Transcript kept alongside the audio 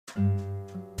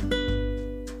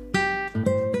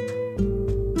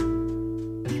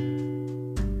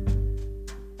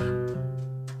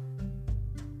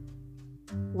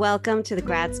Welcome to the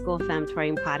Grad School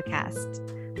Femtoring Podcast,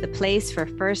 the place for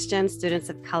first-gen students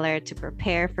of color to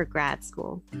prepare for grad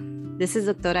school. This is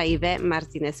Doctora Yvette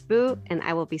Martinez-Fu, and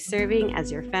I will be serving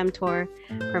as your femtor,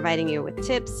 providing you with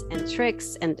tips and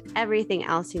tricks and everything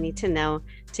else you need to know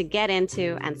to get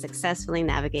into and successfully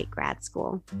navigate grad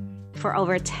school. For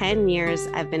over 10 years,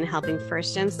 I've been helping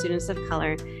first-gen students of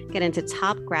color get into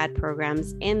top grad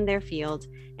programs in their field,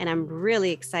 and I'm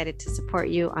really excited to support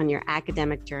you on your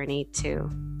academic journey too.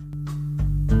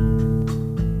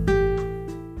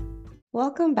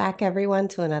 Welcome back, everyone,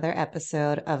 to another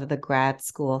episode of the Grad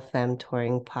School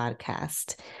Femtoring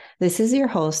Podcast. This is your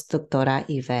host, Doctora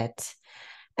Yvette.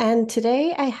 And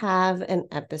today I have an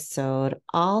episode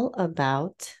all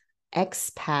about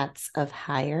expats of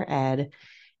higher ed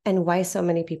and why so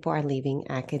many people are leaving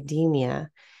academia.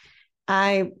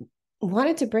 I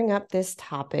wanted to bring up this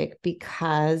topic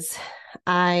because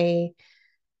I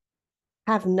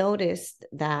have noticed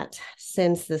that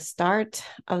since the start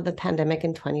of the pandemic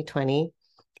in 2020,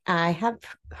 I have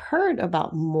heard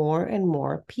about more and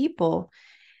more people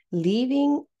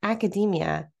leaving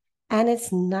academia, and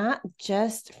it's not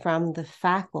just from the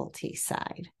faculty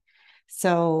side.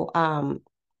 So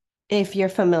if you're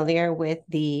familiar with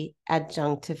the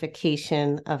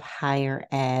adjunctification of higher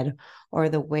ed, or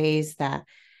the ways that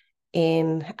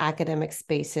in academic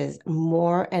spaces,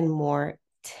 more and more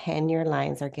tenure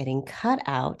lines are getting cut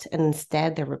out, and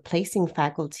instead they're replacing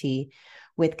faculty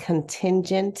with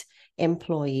contingent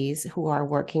employees who are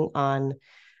working on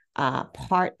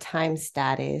part-time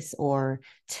status or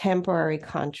temporary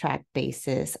contract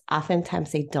basis.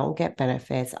 Oftentimes they don't get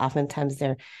benefits. Oftentimes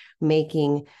they're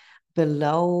making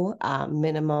below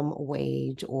minimum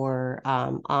wage or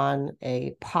on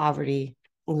a poverty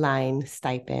line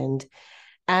stipend.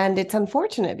 And it's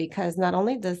unfortunate because not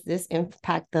only does this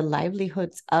impact the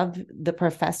livelihoods of the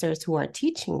professors who are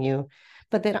teaching you,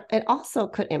 but then it also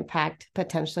could impact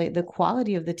potentially the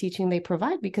quality of the teaching they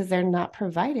provide, because they're not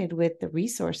provided with the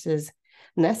resources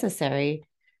necessary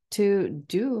to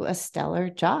do a stellar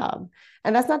job.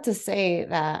 And that's not to say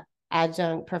that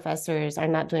adjunct professors are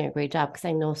not doing a great job, because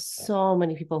I know so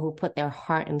many people who put their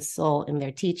heart and soul in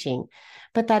their teaching.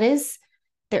 But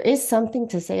there is something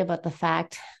to say about the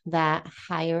fact that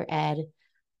higher ed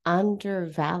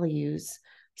undervalues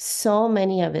so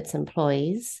many of its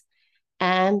employees.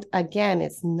 And again,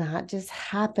 it's not just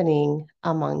happening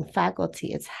among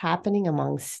faculty, it's happening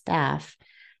among staff.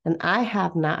 And I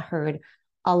have not heard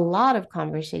a lot of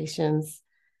conversations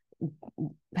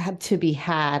have to be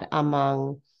had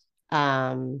among,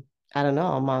 among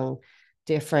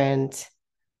different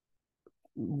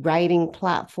writing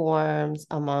platforms,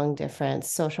 among different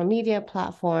social media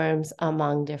platforms,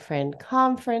 among different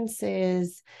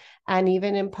conferences, and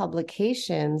even in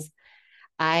publications.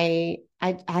 I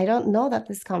don't know that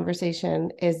this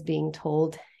conversation is being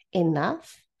told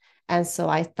enough. And so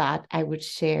I thought I would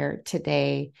share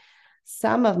today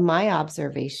some of my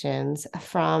observations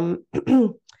from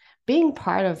being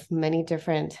part of many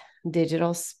different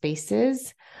digital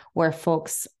spaces where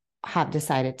folks have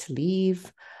decided to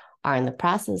leave, are in the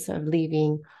process of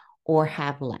leaving, or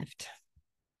have left.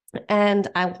 And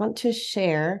I want to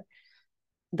share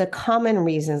the common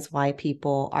reasons why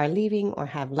people are leaving or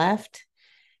have left.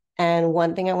 And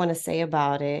one thing I want to say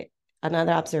about it,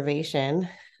 another observation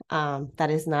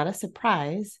that is not a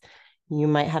surprise, you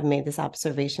might have made this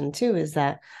observation too, is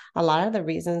that a lot of the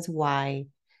reasons why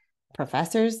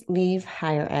professors leave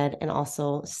higher ed and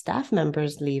also staff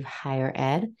members leave higher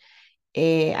ed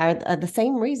are the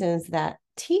same reasons that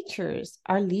teachers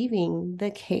are leaving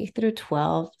the K through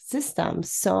 12 system.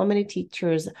 So many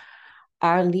teachers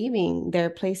are leaving their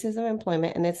places of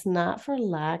employment, and it's not for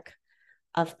lack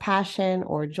of passion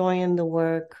or joy in the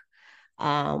work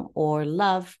or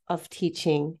love of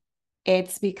teaching.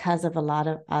 It's because of a lot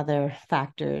of other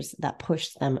factors that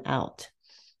push them out.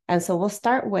 And so we'll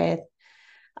start with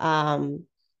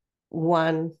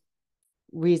one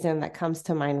reason that comes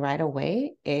to mind right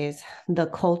away is the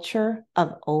culture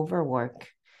of overwork.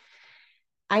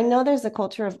 I know there's a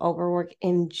culture of overwork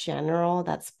in general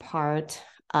that's part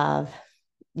of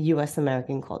U.S.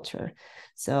 American culture.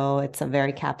 So it's a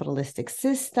very capitalistic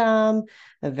system,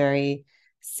 a very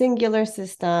singular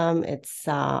system. It's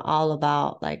all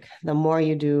about like the more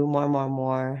you do,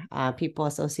 more, people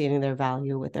associating their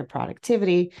value with their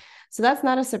productivity. So that's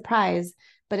not a surprise,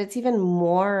 but it's even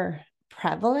more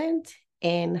prevalent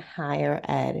in higher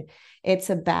ed. It's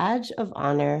a badge of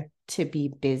honor to be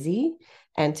busy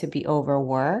and to be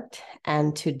overworked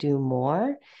and to do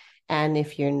more. And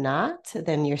if you're not,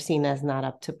 then you're seen as not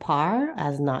up to par,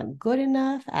 as not good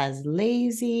enough, as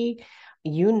lazy,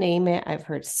 You name it, I've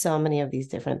heard so many of these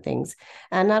different things.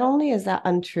 And not only is that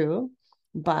untrue,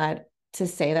 but to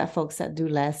say that folks that do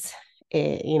less,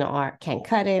 can't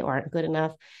cut it or aren't good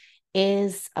enough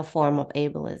is a form of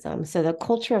ableism. So the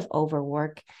culture of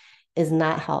overwork is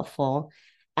not helpful,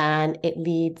 and it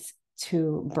leads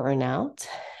to burnout,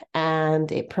 and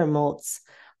it promotes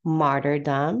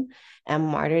martyrdom. And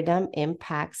martyrdom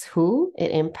impacts who?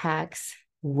 It impacts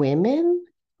women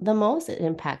the most. It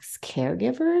impacts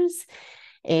caregivers.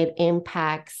 It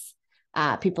impacts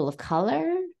people of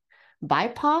color,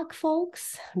 BIPOC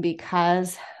folks,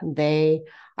 because they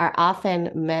are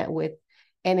often met with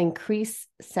an increased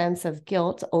sense of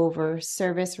guilt over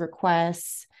service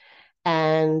requests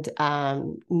and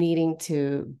needing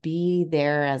to be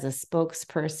there as a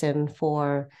spokesperson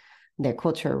for their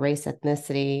culture, race,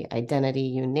 ethnicity, identity,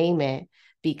 you name it,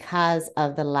 because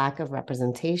of the lack of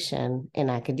representation in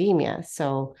academia.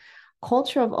 So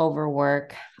culture of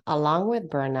overwork, along with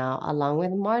burnout, along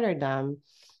with martyrdom,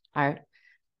 are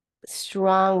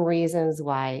strong reasons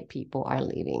why people are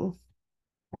leaving.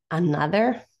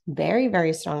 Another very,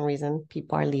 very strong reason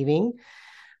people are leaving,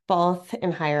 both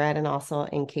in higher ed and also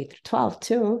in K through 12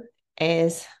 too,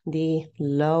 is the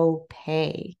low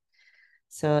pay.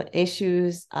 So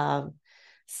issues of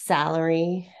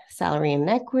salary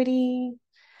inequity,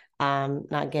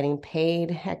 not getting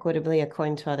paid equitably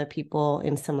according to other people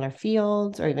in similar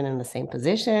fields or even in the same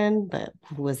position, but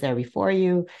who was there before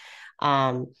you.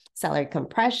 Salary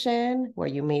compression, where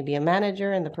you may be a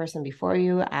manager and the person before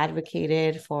you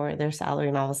advocated for their salary,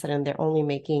 and all of a sudden they're only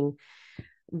making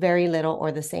very little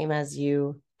or the same as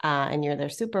you, and you're their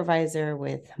supervisor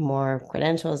with more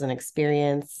credentials and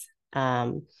experience.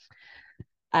 And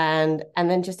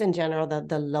then just in general,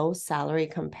 the low salary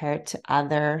compared to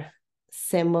other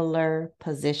similar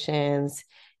positions,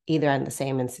 either in the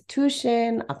same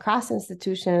institution, across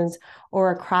institutions,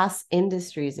 or across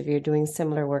industries. If you're doing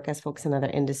similar work as folks in other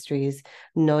industries,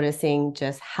 noticing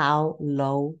just how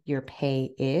low your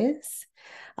pay is,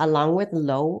 along with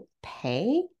low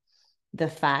pay, the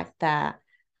fact that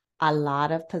a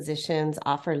lot of positions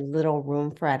offer little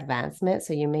room for advancement.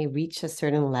 So you may reach a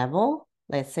certain level,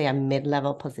 let's say a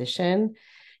mid-level position,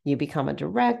 you become a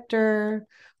director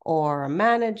or a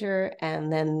manager,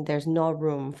 and then there's no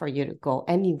room for you to go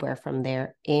anywhere from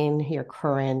there in your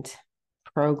current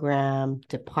program,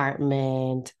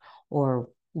 department, or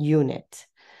unit.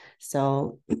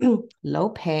 So low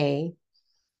pay,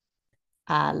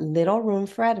 little room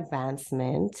for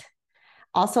advancement,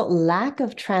 also lack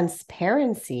of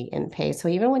transparency in pay. So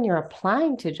even when you're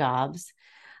applying to jobs,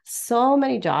 so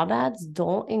many job ads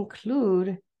don't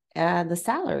include the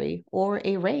salary or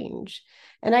a range.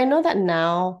 And I know that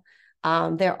now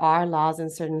there are laws in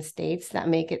certain states that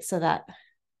make it so that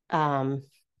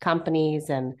companies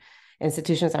and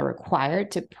institutions are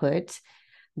required to put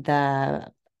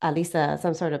at least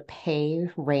some sort of pay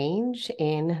range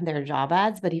in their job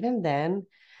ads. But even then,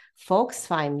 folks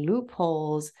find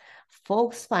loopholes,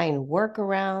 folks find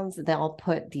workarounds. They'll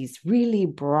put these really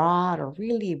broad or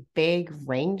really big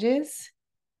ranges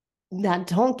that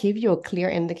don't give you a clear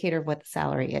indicator of what the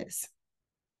salary is.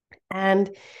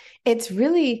 And it's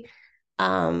really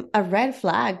a red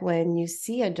flag when you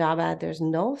see a job ad, there's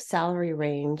no salary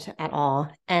range at all,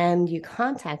 and you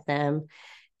contact them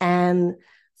and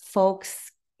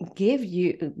folks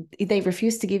they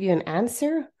refuse to give you an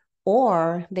answer,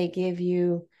 or they give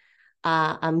you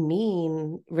a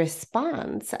mean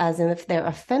response, as in if they're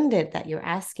offended that you're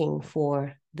asking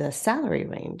for the salary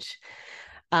range.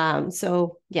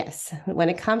 So yes, when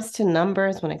it comes to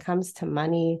numbers, when it comes to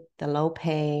money, the low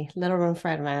pay, little room for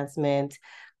advancement,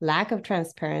 lack of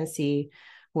transparency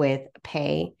with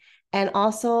pay, and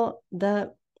also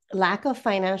the lack of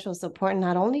financial support,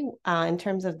 not only in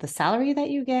terms of the salary that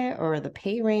you get or the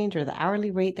pay range or the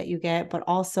hourly rate that you get, but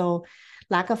also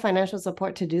lack of financial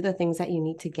support to do the things that you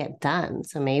need to get done.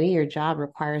 So maybe your job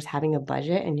requires having a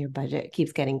budget and your budget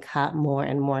keeps getting cut more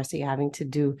and more. So you're having to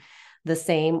do the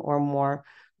same or more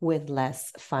with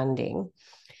less funding.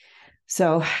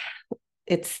 So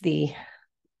it's the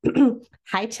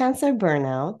high chance of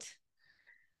burnout,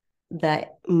 the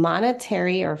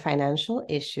monetary or financial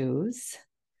issues.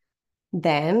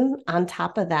 Then on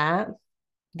top of that,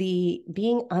 the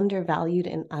being undervalued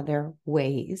in other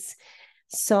ways.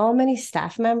 So many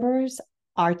staff members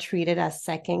are treated as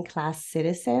second-class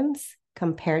citizens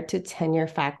compared to tenure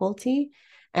faculty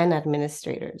and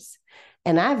administrators.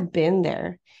 And I've been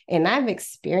there and I've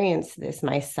experienced this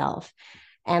myself.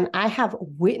 And I have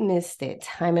witnessed it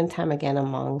time and time again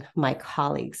among my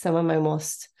colleagues. Some of my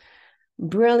most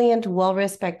brilliant,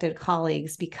 well-respected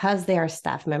colleagues, because they are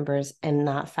staff members and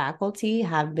not faculty,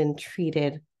 have been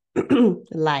treated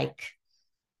like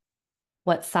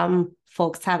what some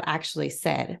folks have actually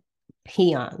said,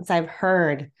 peons. I've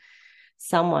heard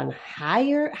someone high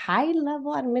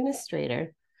level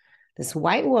administrator, this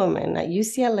white woman at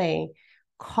UCLA,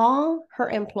 call her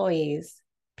employees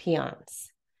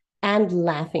peons and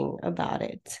laughing about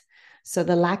it. So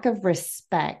the lack of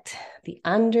respect, the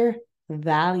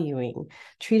undervaluing,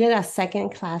 treated as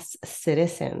second-class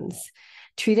citizens,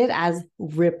 treated as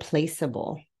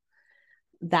replaceable,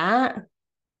 that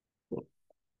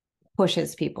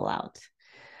pushes people out.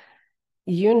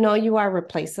 You know you are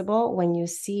replaceable when you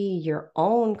see your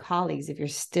own colleagues, if you're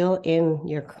still in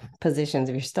your positions,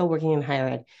 if you're still working in higher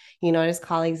ed, you notice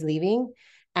colleagues leaving,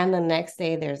 and the next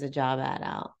day there's a job ad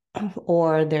out,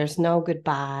 or there's no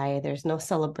goodbye, there's no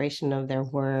celebration of their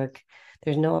work,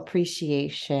 there's no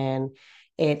appreciation.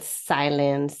 It's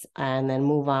silence and then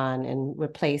move on and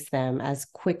replace them as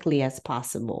quickly as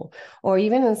possible. Or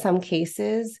even in some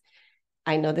cases,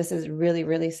 I know this is really,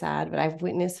 really sad, but I've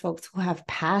witnessed folks who have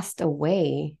passed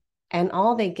away and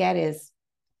all they get is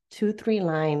 2-3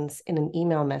 lines in an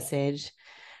email message.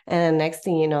 And the next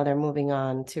thing you know, they're moving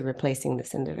on to replacing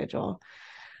this individual.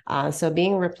 So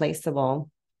being replaceable.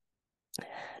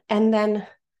 And then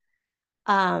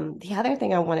the other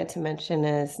thing I wanted to mention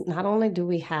is not only do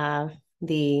we have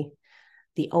the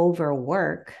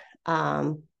overwork,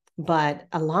 but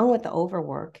along with the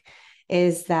overwork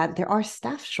is that there are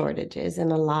staff shortages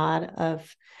in a lot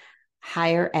of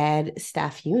higher ed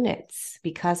staff units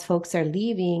because folks are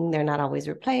leaving. They're not always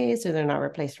replaced, or they're not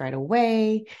replaced right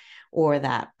away, or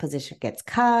that position gets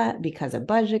cut because of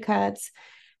budget cuts.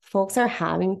 Folks are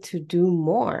having to do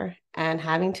more and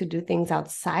having to do things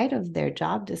outside of their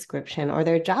job description, or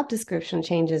their job description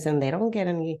changes and they don't get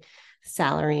any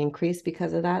salary increase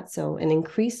because of that. So an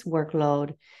increased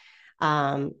workload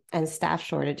and staff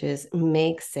shortages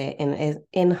makes it an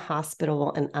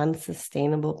inhospitable and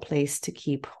unsustainable place to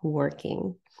keep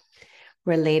working.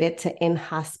 Related to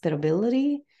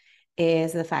inhospitability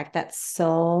is the fact that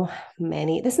so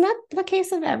many, this is not the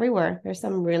case of everywhere. There's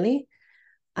some really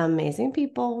amazing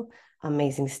people,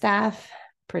 amazing staff,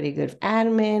 pretty good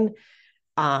admin,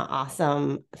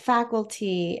 awesome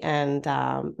faculty and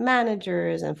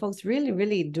managers and folks really,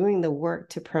 really doing the work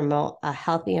to promote a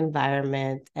healthy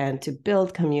environment and to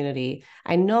build community.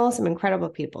 I know some incredible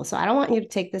people, so I don't want you to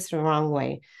take this the wrong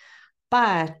way,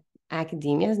 but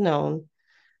academia is known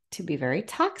to be very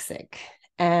toxic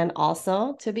and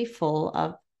also to be full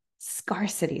of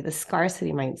scarcity, the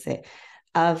scarcity mindset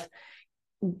of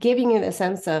giving you the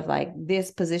sense of like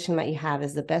this position that you have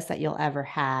is the best that you'll ever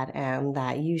had, and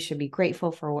that you should be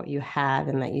grateful for what you have,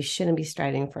 and that you shouldn't be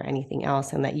striving for anything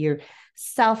else, and that you're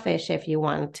selfish if you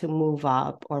want to move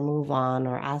up or move on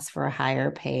or ask for a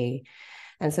higher pay.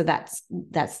 And so that's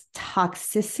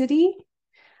toxicity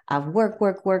of work,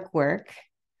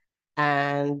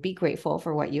 and be grateful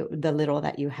for the little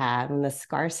that you have, and the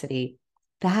scarcity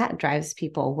that drives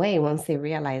people away once they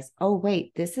realize, oh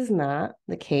wait, this is not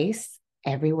the case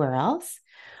everywhere else.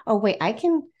 Oh, wait, I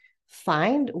can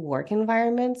find work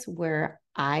environments where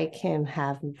I can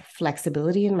have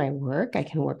flexibility in my work. I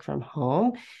can work from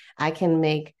home. I can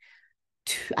make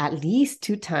at least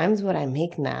 2 times what I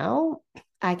make now.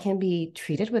 I can be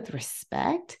treated with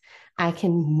respect. I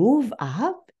can move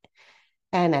up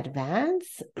and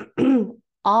advance.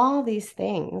 All these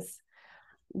things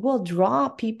will draw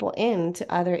people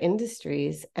into other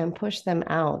industries and push them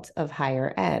out of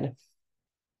higher ed.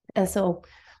 And so,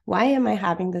 why am I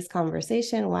having this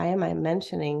conversation? Why am I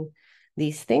mentioning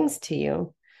these things to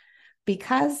you?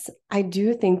 Because I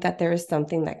do think that there is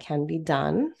something that can be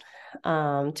done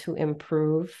to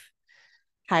improve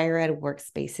higher ed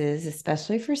workspaces,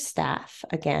 especially for staff.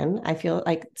 Again, I feel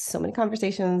like so many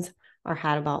conversations are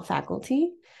had about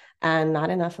faculty and not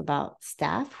enough about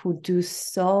staff who do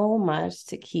so much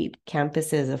to keep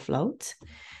campuses afloat.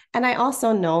 And I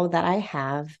also know that I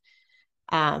have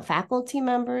faculty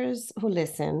members who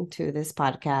listen to this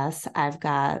podcast. I've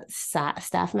got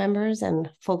staff members and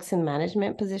folks in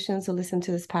management positions who listen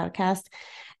to this podcast.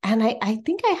 And I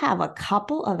think I have a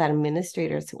couple of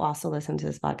administrators who also listen to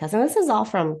this podcast. And this is all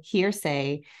from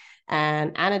hearsay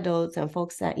and anecdotes and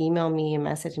folks that email me and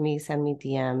message me, send me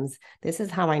DMs. This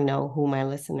is how I know who my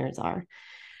listeners are.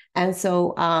 And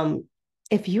so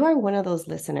if you are one of those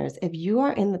listeners, if you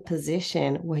are in the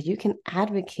position where you can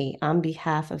advocate on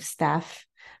behalf of staff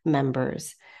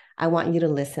members, I want you to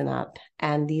listen up.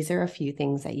 And these are a few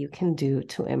things that you can do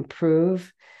to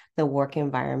improve the work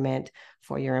environment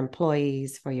for your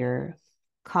employees, for your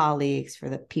colleagues, for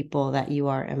the people that you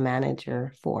are a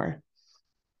manager for.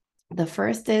 The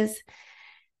first is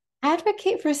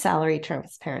advocate for salary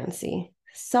transparency.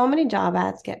 So many job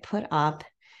ads get put up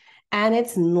And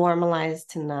it's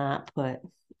normalized to not put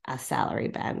a salary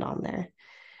band on there.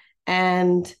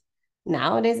 And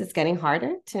nowadays it's getting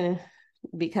harder to,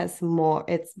 because more,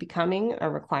 it's becoming a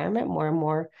requirement. More and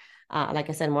more, like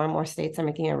I said, more and more states are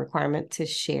making a requirement to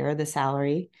share the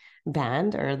salary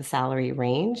band or the salary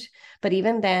range. But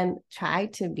even then, try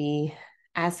to be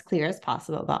as clear as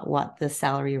possible about what the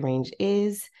salary range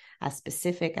is, as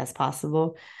specific as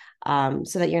possible,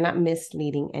 so that you're not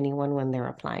misleading anyone when they're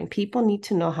applying. People need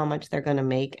to know how much they're going to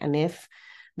make, and if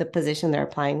the position they're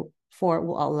applying for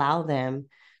will allow them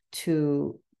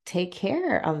to take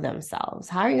care of themselves.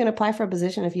 How are you going to apply for a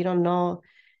position if you don't know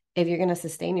if you're going to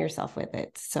sustain yourself with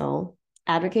it? So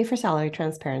advocate for salary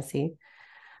transparency.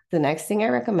 The next thing I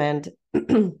recommend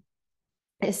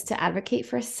is to advocate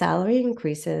for salary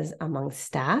increases among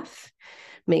staff.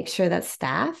 Make sure that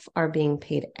staff are being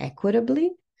paid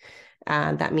equitably.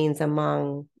 That means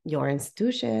among your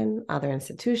institution, other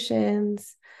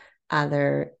institutions,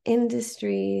 other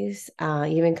industries,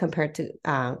 even compared to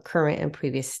current and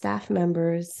previous staff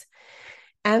members.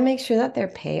 And make sure that their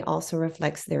pay also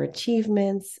reflects their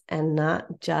achievements and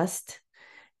not just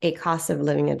a cost of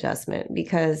living adjustment.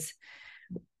 Because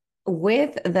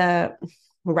with the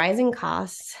rising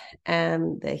costs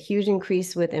and the huge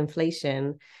increase with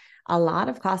inflation, a lot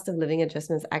of cost of living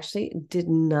adjustments actually did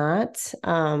not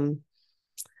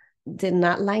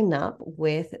line up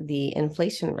with the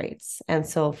inflation rates. And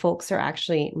so folks are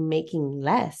actually making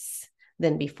less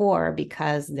than before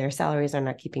because their salaries are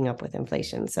not keeping up with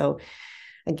inflation. So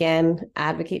again,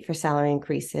 advocate for salary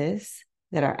increases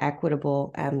that are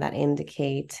equitable and that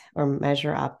indicate or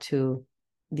measure up to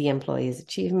the employee's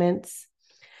achievements.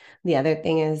 The other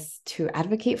thing is to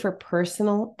advocate for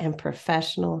personal and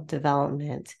professional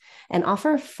development and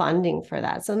offer funding for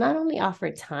that. So not only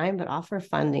offer time, but offer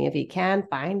funding. If you can,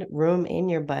 find room in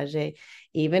your budget,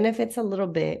 even if it's a little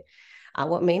bit.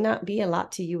 What may not be a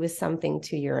lot to you is something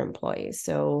to your employees.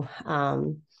 So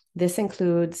this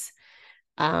includes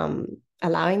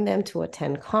allowing them to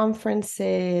attend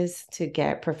conferences, to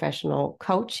get professional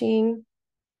coaching,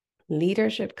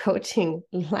 leadership coaching,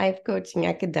 life coaching,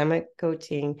 academic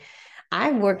coaching.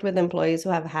 I've worked with employees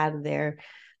who have had their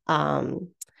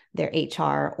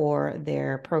HR or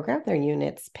their program, their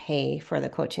units pay for the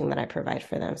coaching that I provide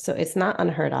for them. So it's not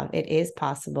unheard of. It is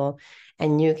possible.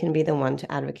 And you can be the one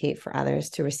to advocate for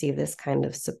others to receive this kind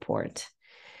of support.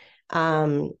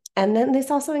 And then this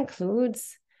also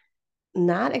includes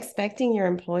not expecting your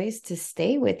employees to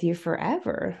stay with you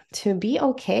forever, to be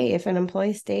okay if an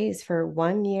employee stays for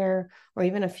 1 year or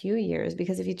even a few years,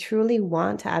 because if you truly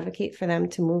want to advocate for them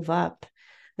to move up,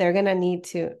 they're going to need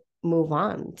to move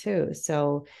on too.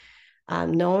 So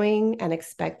knowing and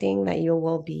expecting that you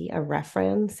will be a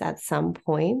reference at some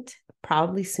point,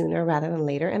 probably sooner rather than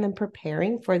later, and then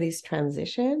preparing for these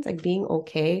transitions, like being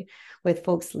okay with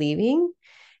folks leaving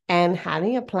and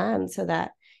having a plan so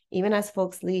that even as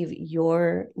folks leave,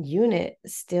 your unit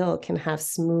still can have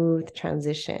smooth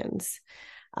transitions.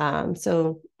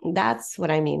 So that's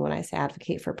what I mean when I say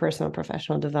advocate for personal and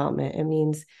professional development. It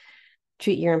means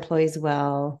treat your employees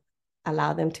well,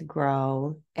 allow them to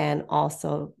grow, and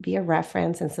also be a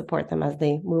reference and support them as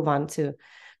they move on to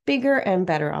bigger and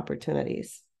better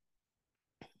opportunities.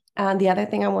 The other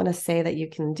thing I want to say that you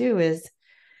can do is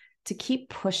to keep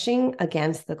pushing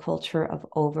against the culture of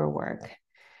overwork.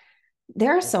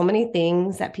 There are so many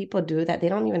things that people do that they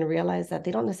don't even realize that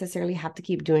they don't necessarily have to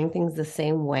keep doing things the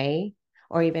same way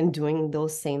or even doing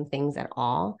those same things at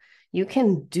all. You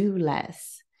can do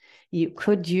less.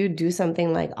 Could you do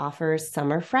something like offer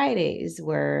summer Fridays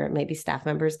where maybe staff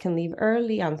members can leave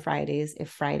early on Fridays if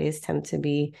Fridays tend to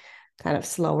be kind of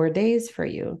slower days for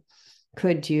you?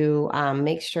 Could you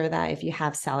make sure that if you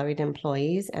have salaried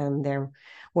employees and they're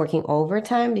working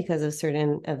overtime because of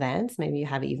certain events, maybe you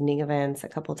have evening events a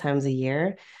couple times a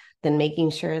year, then making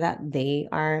sure that they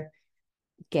are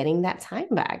getting that time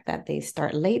back, that they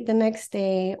start late the next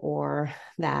day or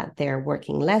that they're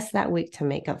working less that week to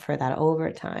make up for that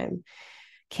overtime.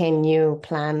 Can you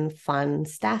plan fun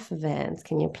staff events?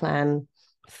 Can you plan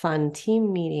fun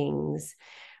team meetings,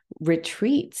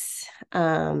 retreats,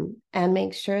 and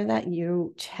make sure that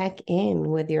you check in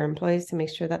with your employees to make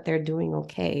sure that they're doing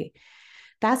okay?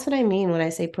 That's what I mean when I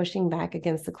say pushing back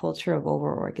against the culture of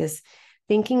overwork, is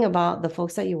thinking about the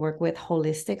folks that you work with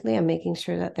holistically and making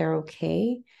sure that they're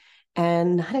okay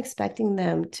and not expecting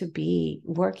them to be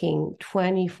working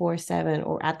 24/7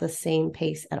 or at the same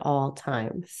pace at all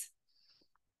times.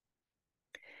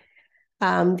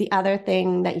 The other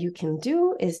thing that you can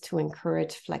do is to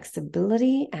encourage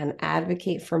flexibility and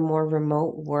advocate for more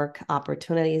remote work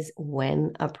opportunities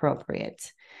when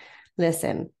appropriate.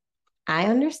 Listen, I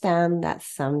understand that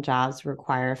some jobs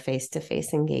require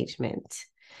face-to-face engagement,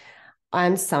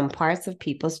 and some parts of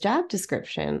people's job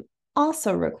description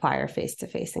also require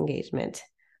face-to-face engagement,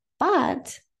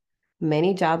 but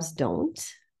many jobs don't,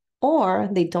 or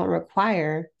they don't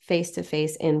require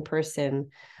face-to-face in-person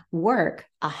work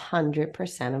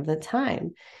 100% of the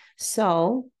time.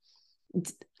 So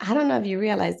I don't know if you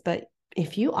realize, but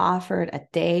if you offered a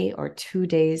day or 2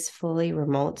 days fully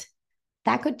remote,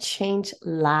 that could change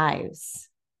lives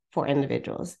for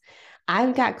individuals.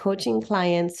 I've got coaching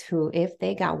clients who, if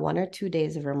they got 1 or 2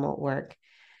 days of remote work,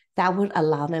 that would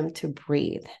allow them to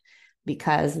breathe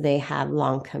because they have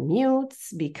long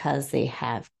commutes, because they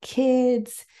have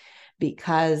kids,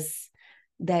 because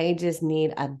they just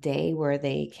need a day where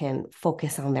they can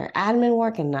focus on their admin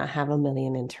work and not have a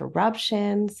million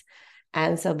interruptions.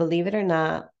 And so, believe it or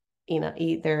not,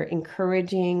 either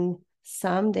encouraging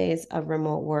some days of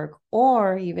remote work,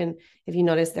 or even if you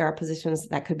notice there are positions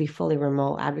that could be fully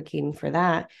remote, advocating for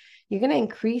that, you're going to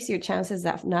increase your chances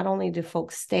that not only do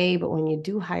folks stay, but when you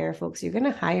do hire folks, you're going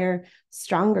to hire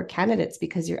stronger candidates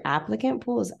because your applicant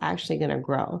pool is actually going to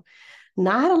grow.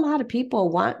 Not a lot of people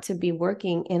want to be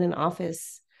working in an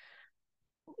office,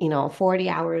 40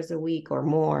 hours a week or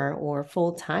more, or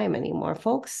full time anymore.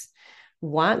 Folks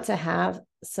want to have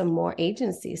some more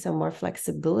agency, some more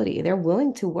flexibility. They're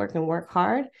willing to work and work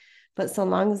hard, but so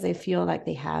long as they feel like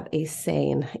they have a say,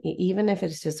 and even if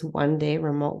it's just 1 day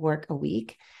remote work a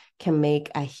week, can make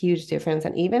a huge difference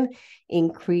and even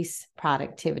increase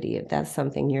productivity if that's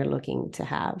something you're looking to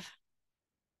have.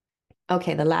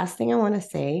 Okay, the last thing I want to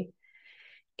say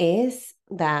is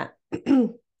that,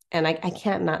 and I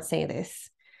can't not say this,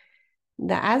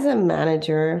 that as a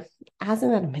manager, as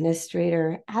an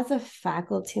administrator, as a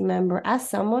faculty member, as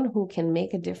someone who can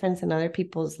make a difference in other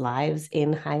people's lives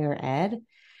in higher ed,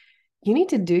 you need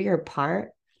to do your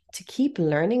part to keep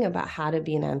learning about how to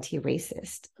be an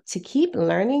anti-racist, to keep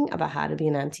learning about how to be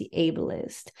an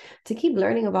anti-ableist, to keep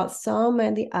learning about so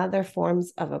many other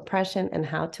forms of oppression and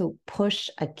how to push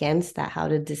against that, how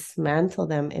to dismantle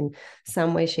them in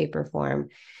some way, shape, or form,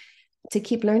 to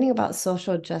keep learning about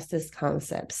social justice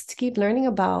concepts, to keep learning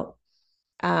about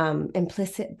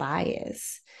implicit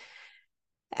bias,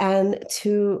 and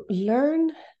to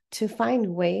learn to find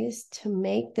ways to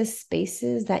make the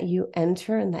spaces that you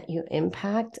enter and that you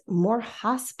impact more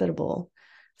hospitable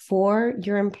for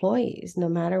your employees, no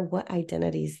matter what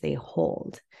identities they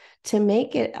hold, to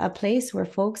make it a place where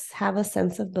folks have a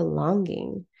sense of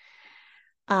belonging.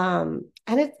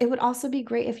 And it would also be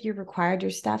great if you required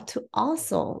your staff to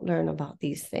also learn about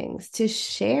these things, to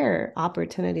share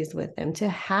opportunities with them, to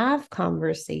have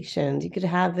conversations. You could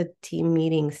have a team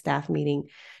meeting, staff meeting,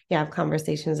 you have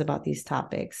conversations about these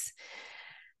topics.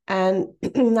 And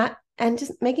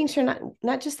just making sure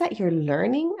not just that you're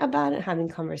learning about it, having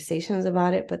conversations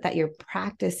about it, but that you're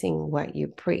practicing what you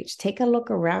preach. Take a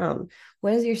look around.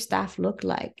 What does your staff look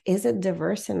like? Is it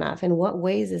diverse enough? In what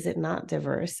ways is it not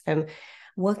diverse? And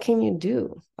what can you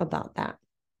do about that?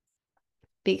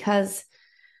 Because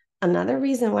another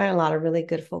reason why a lot of really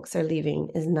good folks are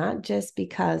leaving is not just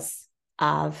because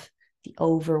of the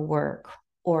overwork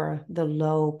or the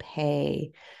low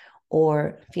pay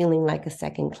or feeling like a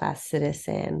second-class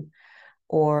citizen,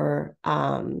 or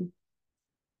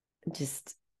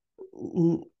just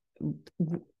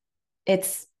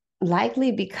it's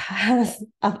likely because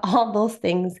of all those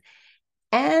things,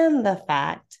 and the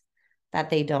fact that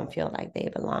they don't feel like they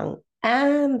belong,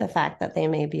 and the fact that they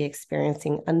may be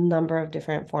experiencing a number of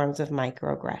different forms of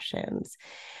microaggressions,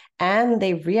 and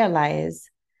they realize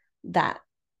that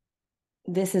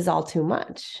this is all too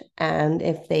much. And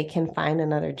if they can find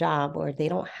another job or they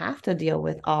don't have to deal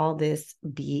with all this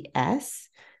BS,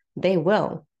 they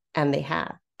will, and they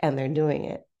have, and they're doing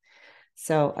it.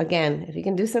 So again, if you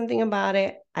can do something about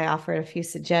it, I offered a few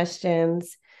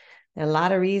suggestions. There are a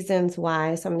lot of reasons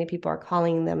why so many people are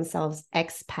calling themselves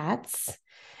expats.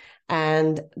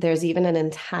 And there's even an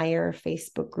entire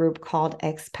Facebook group called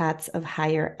Expats of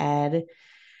Higher Ed.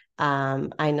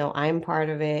 I know I'm part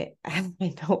of it. I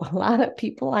know a lot of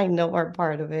people I know are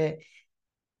part of it.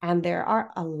 And there are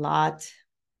a lot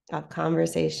of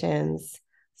conversations,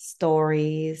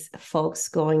 stories, folks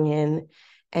going in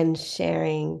and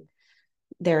sharing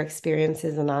their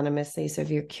experiences anonymously. So if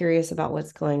you're curious about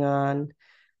what's going on,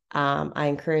 I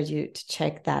encourage you to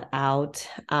check that out,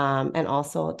 and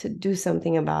also to do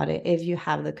something about it if you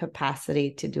have the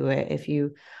capacity to do it, if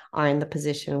you are in the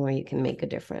position where you can make a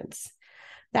difference.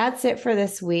 That's it for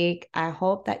this week. I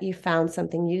hope that you found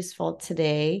something useful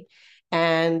today.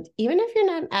 And even if you're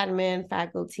not an admin,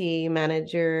 faculty,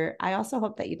 manager, I also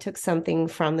hope that you took something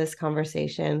from this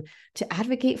conversation to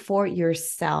advocate for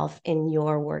yourself in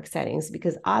your work settings,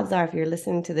 because odds are, if you're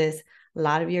listening to this, a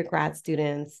lot of your grad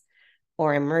students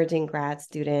or emerging grad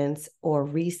students or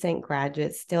recent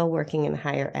graduates still working in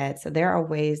higher ed. So there are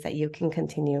ways that you can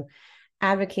continue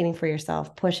advocating for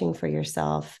yourself, pushing for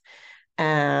yourself.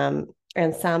 And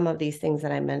some of these things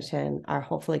that I mentioned are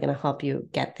hopefully going to help you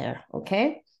get there.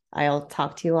 Okay. I'll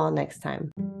talk to you all next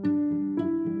time.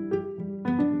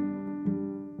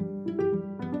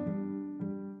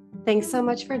 Thanks so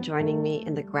much for joining me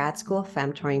in the Grad School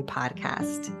Femtoring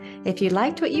podcast. If you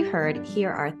liked what you heard,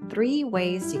 here are 3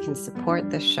 ways you can support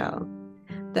the show.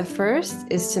 The first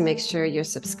is to make sure you're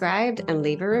subscribed and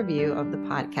leave a review of the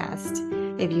podcast.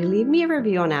 If you leave me a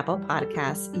review on Apple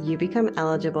Podcasts, you become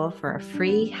eligible for a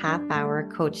free half-hour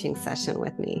coaching session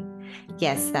with me.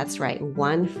 Yes, that's right,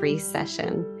 1 free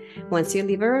session. Once you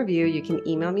leave a review, you can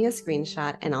email me a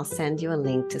screenshot and I'll send you a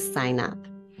link to sign up.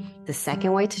 The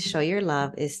second way to show your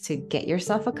love is to get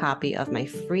yourself a copy of my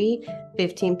free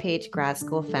 15-page Grad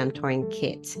School Femtoring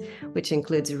kit, which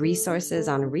includes resources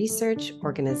on research,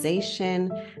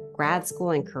 organization, grad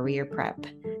school, and career prep.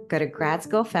 Go to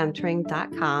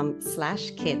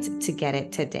gradschoolfemtoring.com/kit to get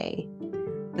it today.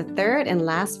 The third and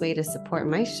last way to support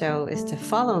my show is to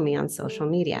follow me on social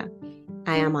media.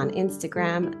 I am on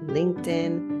Instagram,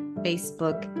 LinkedIn,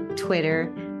 Facebook,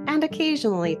 Twitter, and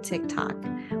occasionally TikTok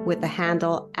with the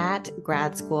handle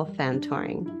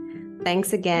 @GradSchoolFemtoring.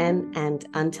 Thanks again, and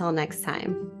until next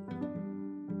time.